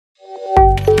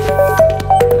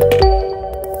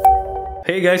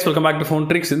Hey guys, welcome back to Phone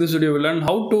Tricks. In this video, we'll learn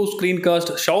how to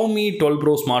screencast Xiaomi 12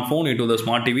 Pro smartphone into the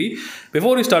smart TV.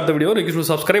 Before we start the video, request to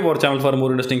subscribe our channel for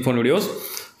more interesting phone videos.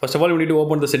 First of all, you need to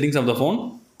open the settings of the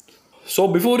phone. So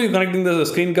before you connecting the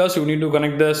screencast, you need to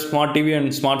connect the smart TV and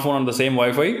smartphone on the same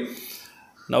Wi-Fi.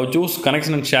 Now choose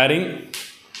connection and sharing.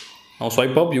 Now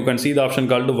swipe up, you can see the option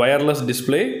called wireless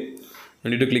display.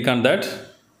 You need to click on that.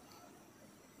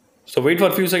 So wait for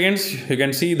a few seconds. You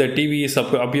can see the TV is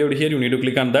appeared here. You need to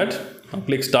click on that. Now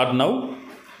click start now.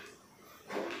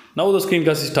 Now the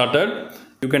screencast is started.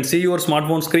 You can see your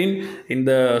smartphone screen in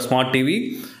the smart TV.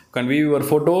 You can view your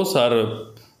photos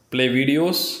or play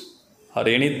videos or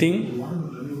anything.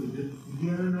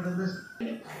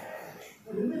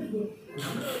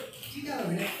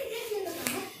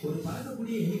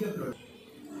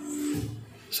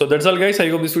 So that's all guys. I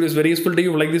hope this video is very useful to you.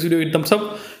 If you like this video, hit thumbs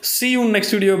up. See you in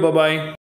next video. Bye bye.